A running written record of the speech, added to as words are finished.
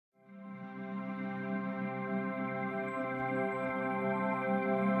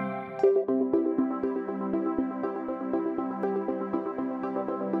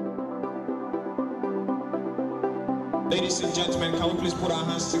Ladies and gentlemen, can we please put our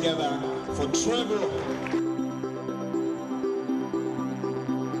hands together for Trevo?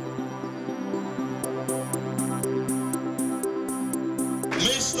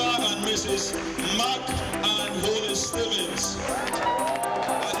 Mr. and Mrs. Mark and Holly Stevens.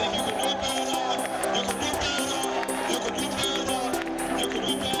 I think you could do better, you could do better, you could do better, you could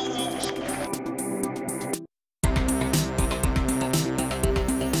do better.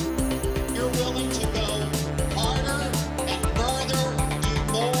 You're willing to go harder and further, do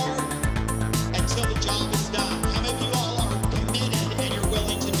more until the job is done. How many of you all are committed and you're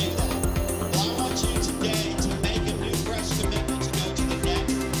willing to do that? Well, I want you today to make a new fresh commitment to go to the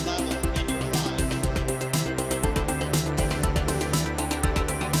next level in your life.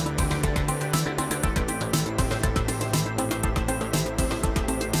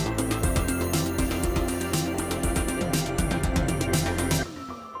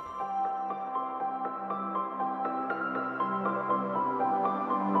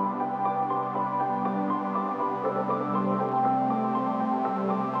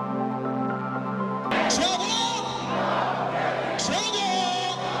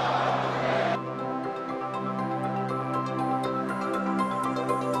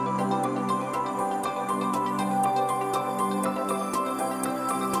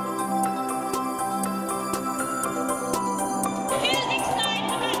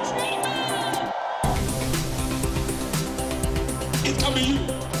 It can be you.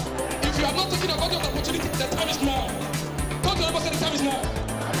 If you are not taking advantage of the opportunity, the time is now. Don't ever say the time is now.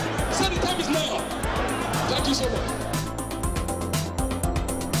 Say the time is now. Thank you so much.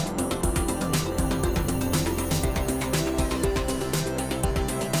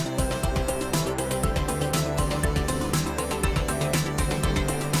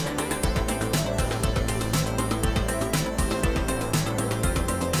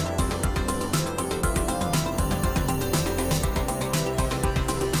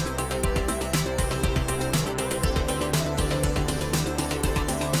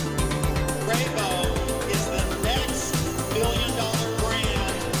 Trevo is the next billion-dollar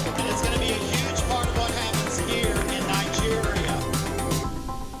brand, and it's going to be a huge part of what happens here in Nigeria.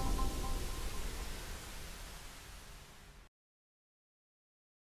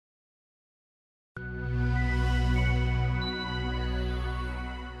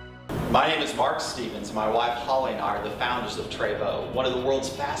 My name is Mark Stevens, and my wife Holly and I are the founders of Trevo, one of the world's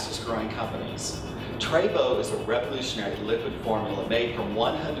fastest growing companies. Trevo is a revolutionary liquid formula made from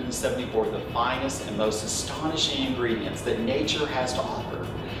 174 of the finest and most astonishing ingredients that nature has to offer,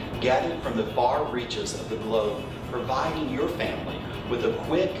 gathered from the far reaches of the globe, providing your family with a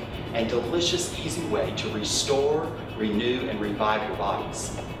quick and delicious, easy way to restore, renew, and revive your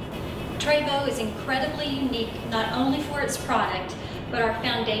bodies. Trevo is incredibly unique not only for its product, but our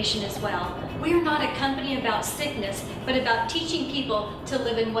foundation as well. We are not a company about sickness, but about teaching people to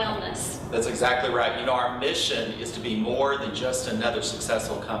live in wellness. That's exactly right. You know, our mission is to be more than just another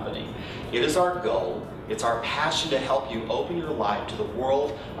successful company. It is our goal, it's our passion to help you open your life to the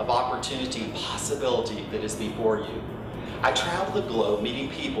world of opportunity and possibility that is before you. I travel the globe meeting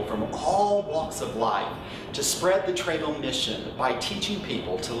people from all walks of life to spread the Trevo mission by teaching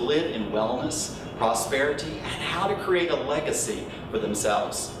people to live in wellness, prosperity, and how to create a legacy for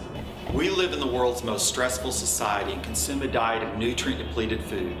themselves. We live in the world's most stressful society and consume a diet of nutrient-depleted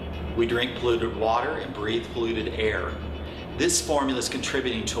food. We drink polluted water and breathe polluted air. This formula is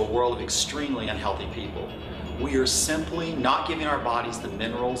contributing to a world of extremely unhealthy people. We are simply not giving our bodies the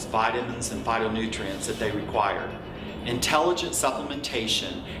minerals, vitamins, and phytonutrients that they require. Intelligent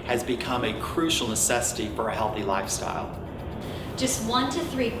supplementation has become a crucial necessity for a healthy lifestyle. Just 1 to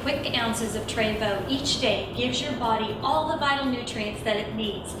 3 quick ounces of Trevo each day gives your body all the vital nutrients that it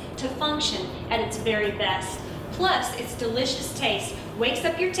needs to function at its very best. Plus, its delicious taste wakes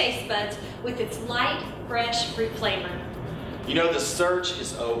up your taste buds with its light, fresh fruit flavor. You know, the search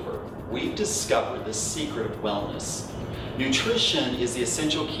is over. We've discovered the secret of wellness. Nutrition is the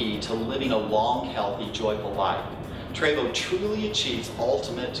essential key to living a long, healthy, joyful life. Trevo truly achieves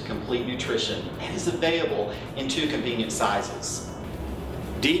ultimate, complete nutrition and is available in 2 convenient sizes.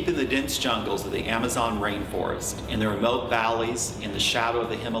 Deep in the dense jungles of the Amazon rainforest, in the remote valleys, in the shadow of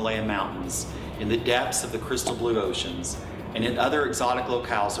the Himalaya mountains, in the depths of the crystal blue oceans, and in other exotic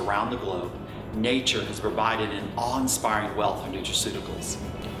locales around the globe, nature has provided an awe-inspiring wealth of nutraceuticals.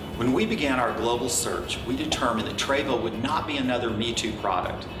 When we began our global search, we determined that Trevo would not be another Me Too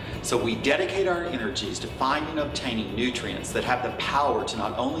product. So we dedicate our energies to finding and obtaining nutrients that have the power to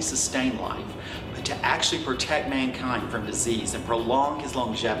not only sustain life, but to actually protect mankind from disease and prolong his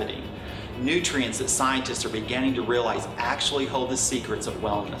longevity. Nutrients that scientists are beginning to realize actually hold the secrets of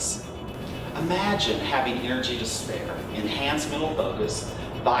wellness. Imagine having energy to spare, enhanced mental focus,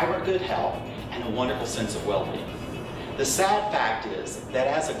 vibrant good health, and a wonderful sense of well-being. The sad fact is that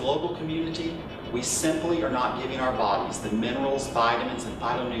as a global community, we simply are not giving our bodies the minerals, vitamins, and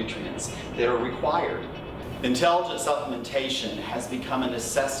phytonutrients that are required. Intelligent supplementation has become a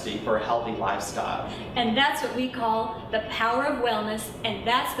necessity for a healthy lifestyle. And that's what we call the power of wellness, and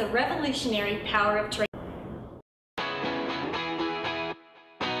that's the revolutionary power of Trevo.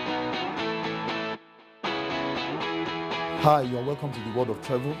 Hi, you are welcome to the world of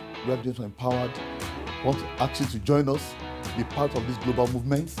Trevo. We are going to empowered. I want to ask you to join us, be part of this global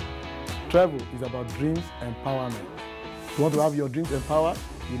movement. Trevo is about dreams empowerment. If you want to have your dreams empowered,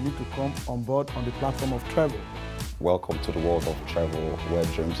 you need to come on board on the platform of Trevo. Welcome to the world of Trevo, where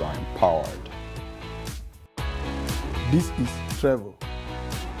dreams are empowered. This is Trevo.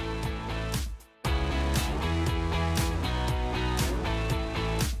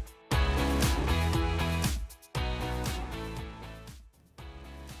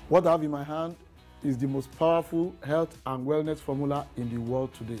 What I have in my hand is the most powerful health and wellness formula in the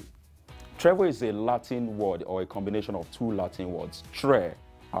world today. Trevo is a Latin word or a combination of two Latin words, tre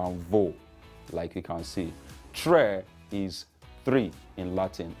and vo, like you can see. Tre is 3 in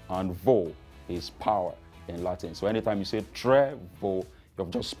Latin and vo is power in Latin. So anytime you say Trevo, you have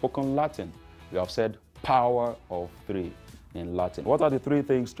just spoken Latin. You have said power of 3 in Latin. What are the 3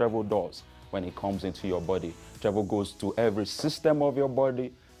 things Trevo does when it comes into your body? Trevo goes to every system of your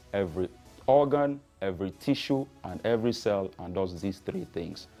body, every organ, every tissue, and every cell, and does these 3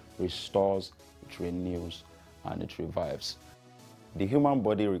 things: restores, it renews, and it revives. The human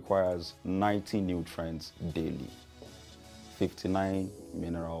body requires 90 nutrients daily, 59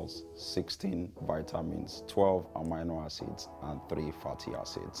 minerals, 16 vitamins, 12 amino acids, and 3 fatty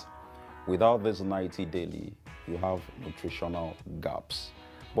acids. Without this 90 daily, you have nutritional gaps.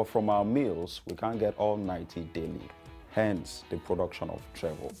 But from our meals, we can't get all 90 daily. Hence the production of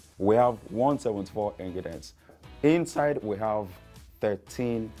Trevo. We have 174 ingredients. Inside we have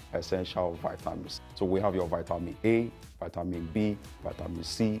 13 essential vitamins. So we have your vitamin A, vitamin B, vitamin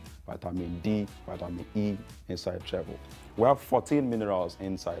C, vitamin D, vitamin E inside Trevo. We have 14 minerals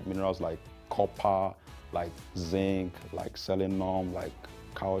inside, minerals like copper, like zinc, like selenium, like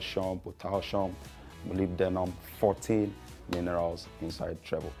calcium, potassium, molybdenum, 14 minerals inside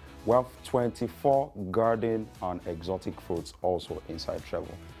Trevo. We have 24 garden and exotic fruits also inside Trevo.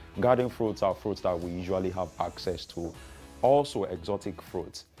 Garden fruits are fruits that we usually have access to. Also exotic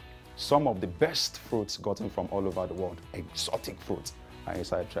fruits. Some of the best fruits gotten from all over the world, exotic fruits, are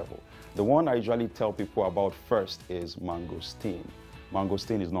inside Trevo. The one I usually tell people about first is mangosteen.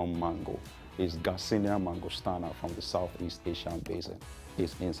 Mangosteen is not mango. It's Garcinia mangostana from the Southeast Asian basin.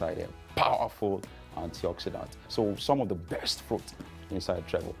 It's inside there. Powerful antioxidant. So some of the best fruits inside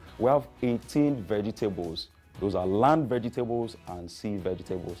Trevo. We have 18 vegetables. Those are land vegetables and sea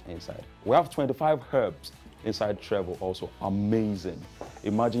vegetables inside. We have 25 herbs inside Trevo also. Amazing.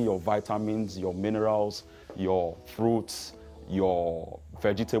 Imagine your vitamins, your minerals, your fruits, your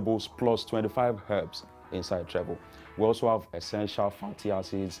vegetables, plus 25 herbs inside Trevo. We also have essential fatty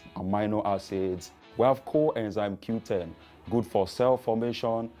acids, amino acids. We have coenzyme Q10, good for cell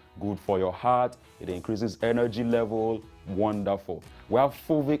formation, good for your heart. It increases energy level. Wonderful. We have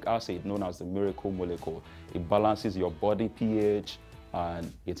fulvic acid, known as the miracle molecule. It balances your body pH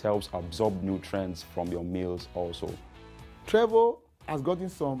and it helps absorb nutrients from your meals also. Trevo has gotten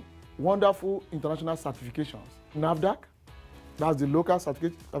some wonderful international certifications. NAFDAC, that's the local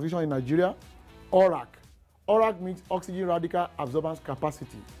certification in Nigeria. ORAC. ORAC means oxygen radical absorbance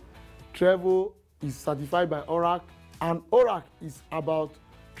capacity. Trevo is certified by ORAC, and ORAC is about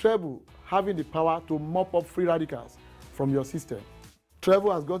Trevo having the power to mop up free radicals from your system.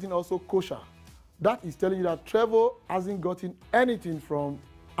 Trevo has gotten also kosher. That is telling you that Trevo hasn't gotten anything from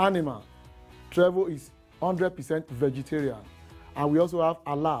animal. Trevo is 100% vegetarian. And we also have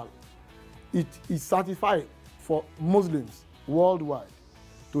halal. It is certified for Muslims worldwide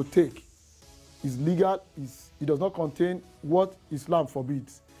to take. It's legal, it does not contain what Islam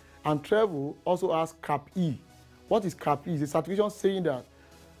forbids. And Trevo also has CAP-E. What is CAP-E? It's a certification saying that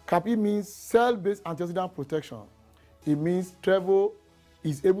CAP-E means cell-based antioxidant protection. It means Trevo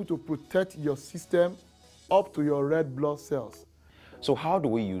is able to protect your system up to your red blood cells. So how do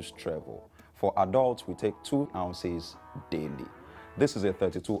we use Trevo? For adults, we take 2 ounces daily. This is a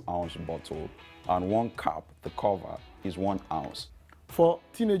 32-ounce bottle, and 1 cap, the cover, is 1 ounce. For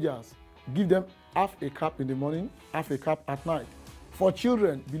teenagers, give them half a cap in the morning, half a cap at night. For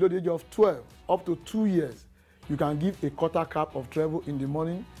children below the age of 12, up to 2 years, you can give a quarter cap of Trevo in the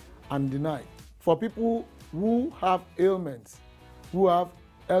morning and the night. For people who have ailments, who have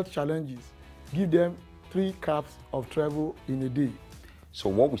health challenges, give them 3 cups of Trevo in a day. So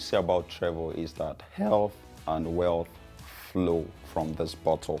what we say about Trevo is that health and wealth flow from this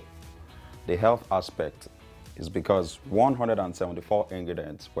bottle. The health aspect is because 174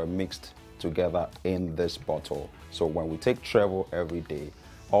 ingredients were mixed together in this bottle. So when we take Trevo every day,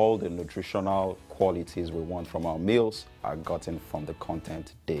 all the nutritional qualities we want from our meals are gotten from the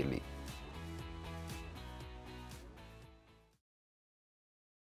content daily.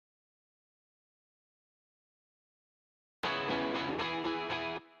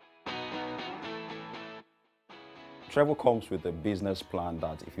 Trevo comes with a business plan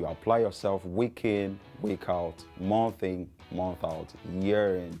that if you apply yourself week in, week out, month in, month out,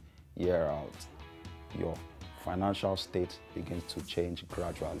 year in, year out, your financial state begins to change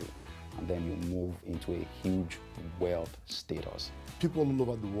gradually, and then you move into a huge wealth status. People all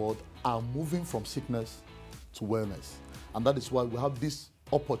over the world are moving from sickness to wellness, and that is why we have this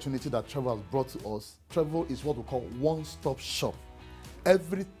opportunity that Trevo has brought to us. Trevo is what we call one-stop shop.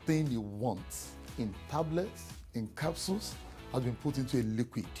 Everything you want in tablets, in capsules, has been put into a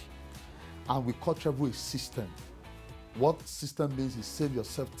liquid, and we call Trevo a system. What system means is save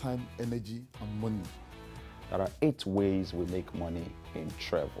yourself time, energy, and money. There are 8 ways we make money in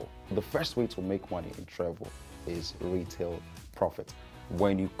Trevo. The first way to make money in Trevo is retail profit.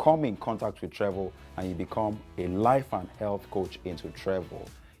 When you come in contact with Trevo and you become a life and health coach into Trevo,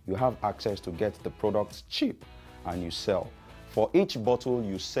 you have access to get the products cheap and you sell. For each bottle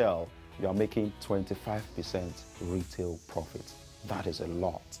you sell, you are making 25% retail profit. That is a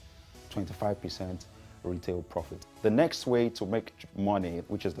lot. 25% retail profit. The next way to make money,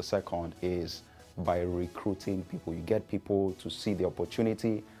 which is the second, is by recruiting people. You get people to see the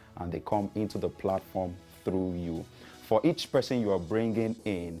opportunity and they come into the platform through you. For each person you are bringing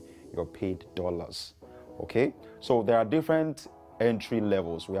in, you're paid dollars. Okay? So there are different entry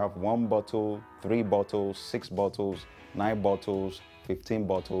levels. We have 1 bottle, 3 bottles, 6 bottles, 9 bottles, 15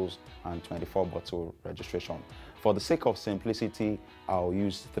 bottles, and 24 bottle registration. For the sake of simplicity, I'll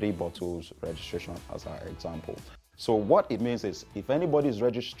use 3 bottles registration as our example. So what it means is, if anybody is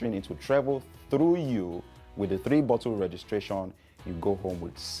registering into Trevo through you with a 3 bottle registration, you go home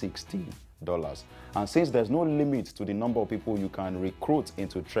with $60. And since there's no limit to the number of people you can recruit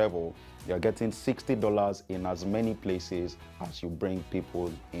into Trevo, you're getting $60 in as many places as you bring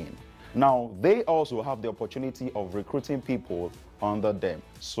people in. Now, they also have the opportunity of recruiting people under them.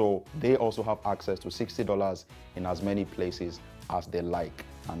 So they also have access to $60 in as many places as they like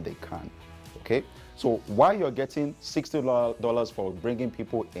and they can. Okay? So while you're getting $60 for bringing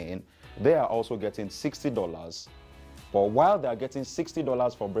people in, they are also getting $60. But while they are getting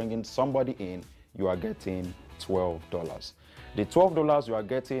 $60 for bringing somebody in, you are getting $12. The $12 you are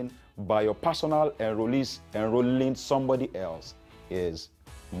getting by your personal enrollees enrolling somebody else is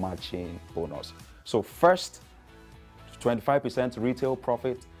matching bonus. So first, 25% retail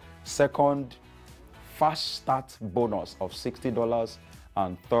profit. Second, fast start bonus of $60.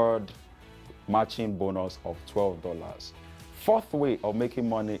 And third, matching bonus of $12. Fourth way of making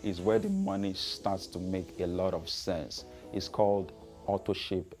money is where the money starts to make a lot of sense. It's called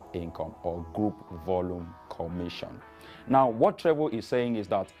auto-ship income or group volume commission. Now, what Trevo is saying is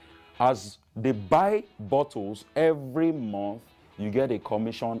that as they buy bottles every month, you get a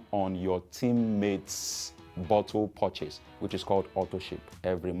commission on your teammates' bottle purchase, which is called auto-ship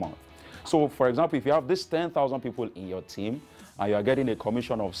every month. So, for example, if you have this 10,000 people in your team and you are getting a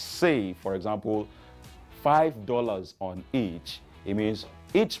commission of, say, for example, $5 on each, it means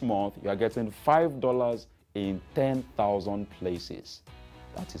each month you are getting $5 in 10,000 places.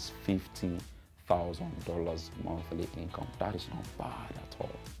 That is $50,000 monthly income. That is not bad at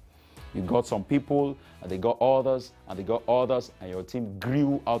all. You got some people, and they got others, and they got others, and your team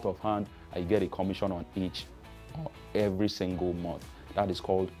grew out of hand, and you get a commission on each or every single month. That is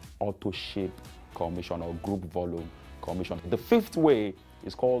called auto-ship commission or group volume commission. The fifth way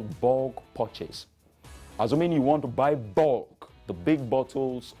is called bulk purchase. Assuming you want to buy bulk, the big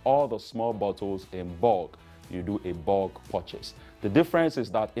bottles or the small bottles in bulk, you do a bulk purchase. The difference is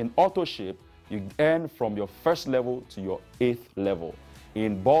that in auto-ship, you earn from your first level to your 8th level.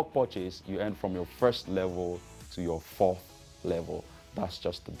 In bulk purchase, you earn from your first level to your 4th level. That's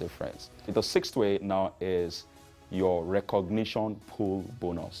just the difference. The sixth way now is your recognition pool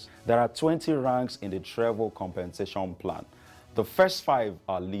bonus. There are 20 ranks in the Trevo compensation plan. The first 5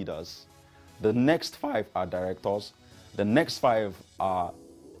 are leaders. The next 5 are directors. The next 5 are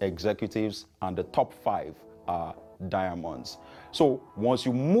executives. And the top 5 are diamonds. So once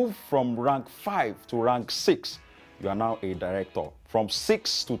you move from rank 5 to rank 6, you are now a director. From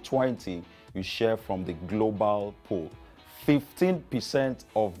 6 to 20, you share from the global pool. 15%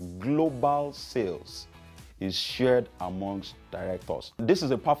 of global sales is shared amongst directors. This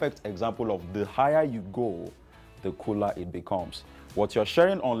is a perfect example of the higher you go, the cooler it becomes. What you're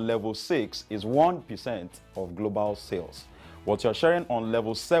sharing on level 6 is 1% of global sales. What you're sharing on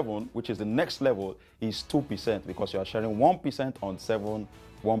level 7, which is the next level, is 2% because you're sharing 1% on 7,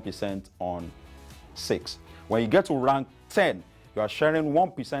 1% on 6. When you get to rank 10, you are sharing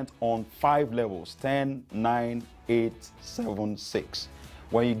 1% on 5 levels, 10, 9, 8, 7, 6.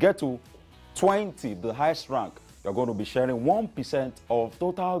 When you get to 20, the highest rank, you're going to be sharing 1% of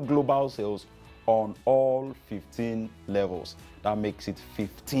total global sales on all 15 levels. That makes it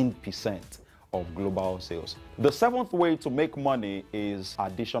 15% of global sales. The 7th way to make money is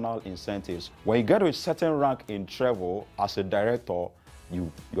additional incentives. When you get to a certain rank in Trevo as a director,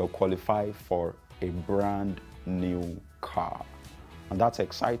 you're qualified for a brand new car. And that's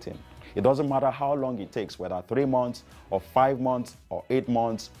exciting. It doesn't matter how long it takes, whether 3 months or 5 months or 8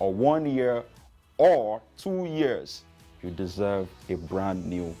 months or 1 year or 2 years, you deserve a brand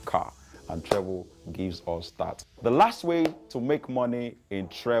new car. And Trevo gives us that. The last way to make money in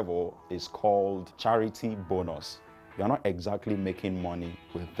Trevo is called charity bonus. You're not exactly making money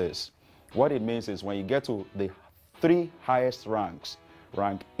with this. What it means is when you get to the 3 highest ranks,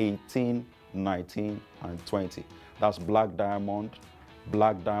 rank 18, 19, and 20. That's Black Diamond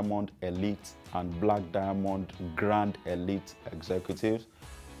Elite, and Black Diamond Grand Elite Executives.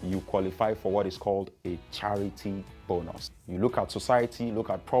 You qualify for what is called a charity bonus. You look at society,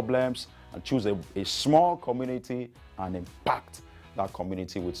 look at problems, and choose a small community and impact that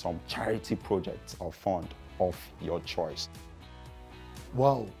community with some charity projects or fund of your choice.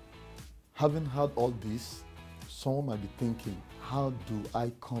 Wow, having heard all this, someone might be thinking, how do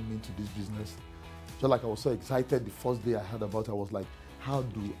I come into this business? Just like I was so excited the first day I heard about it, I was like, how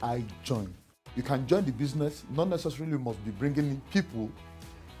do I join? You can join the business, not necessarily must be bringing in people.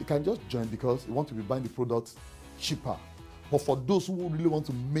 You can just join because you want to be buying the products cheaper. But for those who really want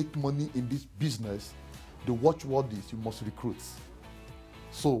to make money in this business, the watchword is you must recruit.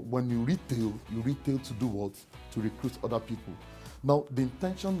 So when you retail to do what? To recruit other people. Now, the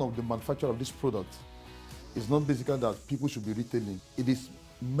intention of the manufacturer of this product is not basically that people should be retailing. It is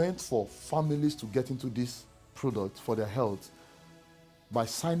meant for families to get into this product for their health by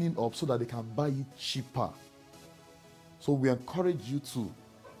signing up so that they can buy it cheaper. So we encourage you to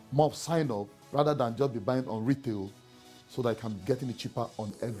more sign up rather than just be buying on retail so that you can get it cheaper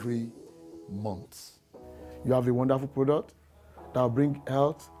on every month. You have a wonderful product that will bring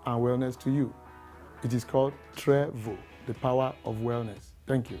health and wellness to you. It is called Trevo, the power of wellness.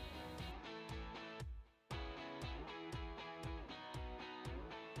 Thank you.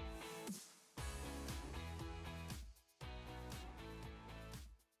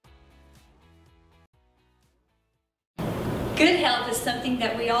 Good health is something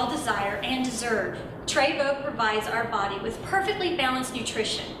that we all desire and deserve. Trevo provides our body with perfectly balanced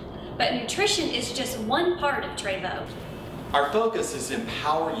nutrition, but nutrition is just one part of Trevo. Our focus is to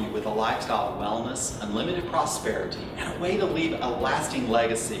empower you with a lifestyle of wellness, unlimited prosperity, and a way to leave a lasting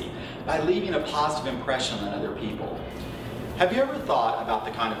legacy by leaving a positive impression on other people. Have you ever thought about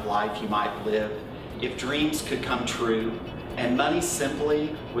the kind of life you might live if dreams could come true and money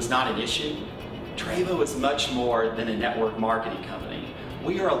simply was not an issue? Trevo is much more than a network marketing company.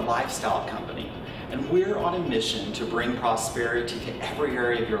 We are a lifestyle company, and we're on a mission to bring prosperity to every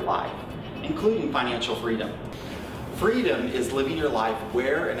area of your life, including financial freedom. Freedom is living your life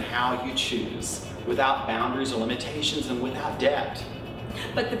where and how you choose, without boundaries or limitations and without debt.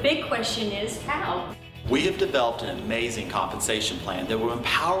 But the big question is how? We have developed an amazing compensation plan that will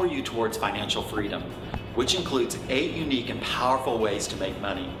empower you towards financial freedom, which includes 8 unique and powerful ways to make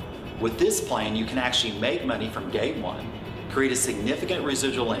money. With this plan, you can actually make money from day one, create a significant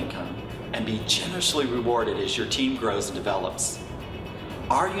residual income, and be generously rewarded as your team grows and develops.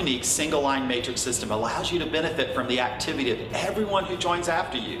 Our unique single-line matrix system allows you to benefit from the activity of everyone who joins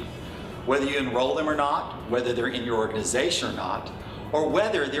after you, whether you enroll them or not, whether they're in your organization or not, or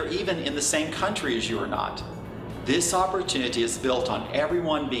whether they're even in the same country as you or not. This opportunity is built on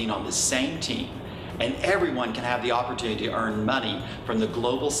everyone being on the same team, and everyone can have the opportunity to earn money from the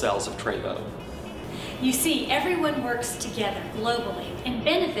global sales of Trevo. You see, everyone works together globally and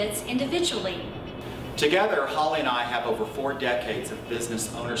benefits individually. Together, Holly and I have over 4 decades of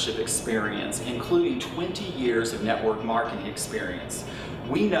business ownership experience, including 20 years of network marketing experience.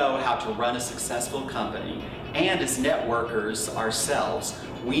 We know how to run a successful company, and as networkers ourselves,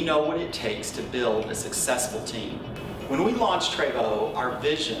 we know what it takes to build a successful team. When we launched Trevo, our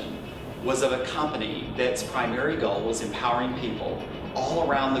vision was of a company that's primary goal was empowering people all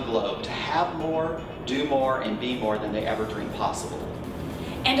around the globe to have more, do more, and be more than they ever dreamed possible.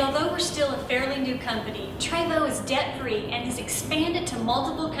 And although we're still a fairly new company, Trevo is debt-free and has expanded to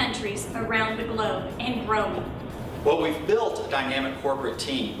multiple countries around the globe and growing. Well, we've built a dynamic corporate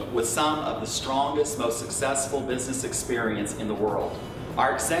team with some of the strongest, most successful business experience in the world.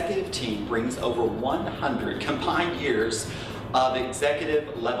 Our executive team brings over 100 combined years of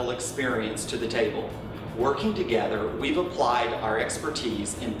executive level experience to the table. Working together, we've applied our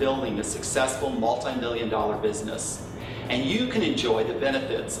expertise in building a successful multi-million-dollar business. And you can enjoy the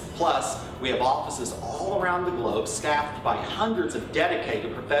benefits. Plus, we have offices all around the globe staffed by hundreds of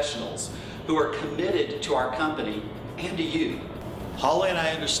dedicated professionals who are committed to our company and to you. Holly and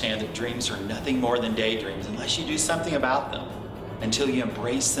I understand that dreams are nothing more than daydreams unless you do something about them. Until you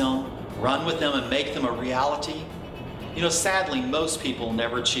embrace them, run with them, and make them a reality. You know, sadly, most people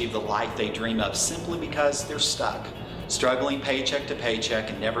never achieve the life they dream of simply because they're stuck, struggling paycheck to paycheck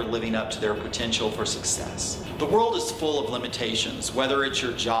and never living up to their potential for success. The world is full of limitations, whether it's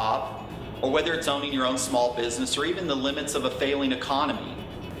your job, or whether it's owning your own small business, or even the limits of a failing economy.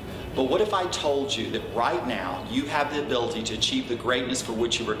 But what if I told you that right now you have the ability to achieve the greatness for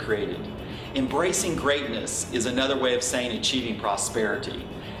which you were created? Embracing greatness is another way of saying achieving prosperity.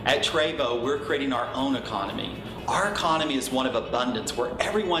 At Trevo, we're creating our own economy. Our economy is one of abundance where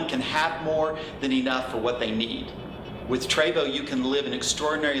everyone can have more than enough for what they need. With Trevo, you can live an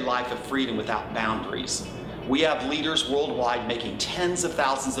extraordinary life of freedom without boundaries. We have leaders worldwide making tens of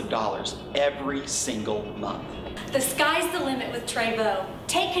thousands of dollars every single month. The sky's the limit with Trevo.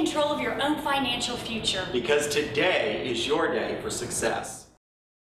 Take control of your own financial future. Because today is your day for success.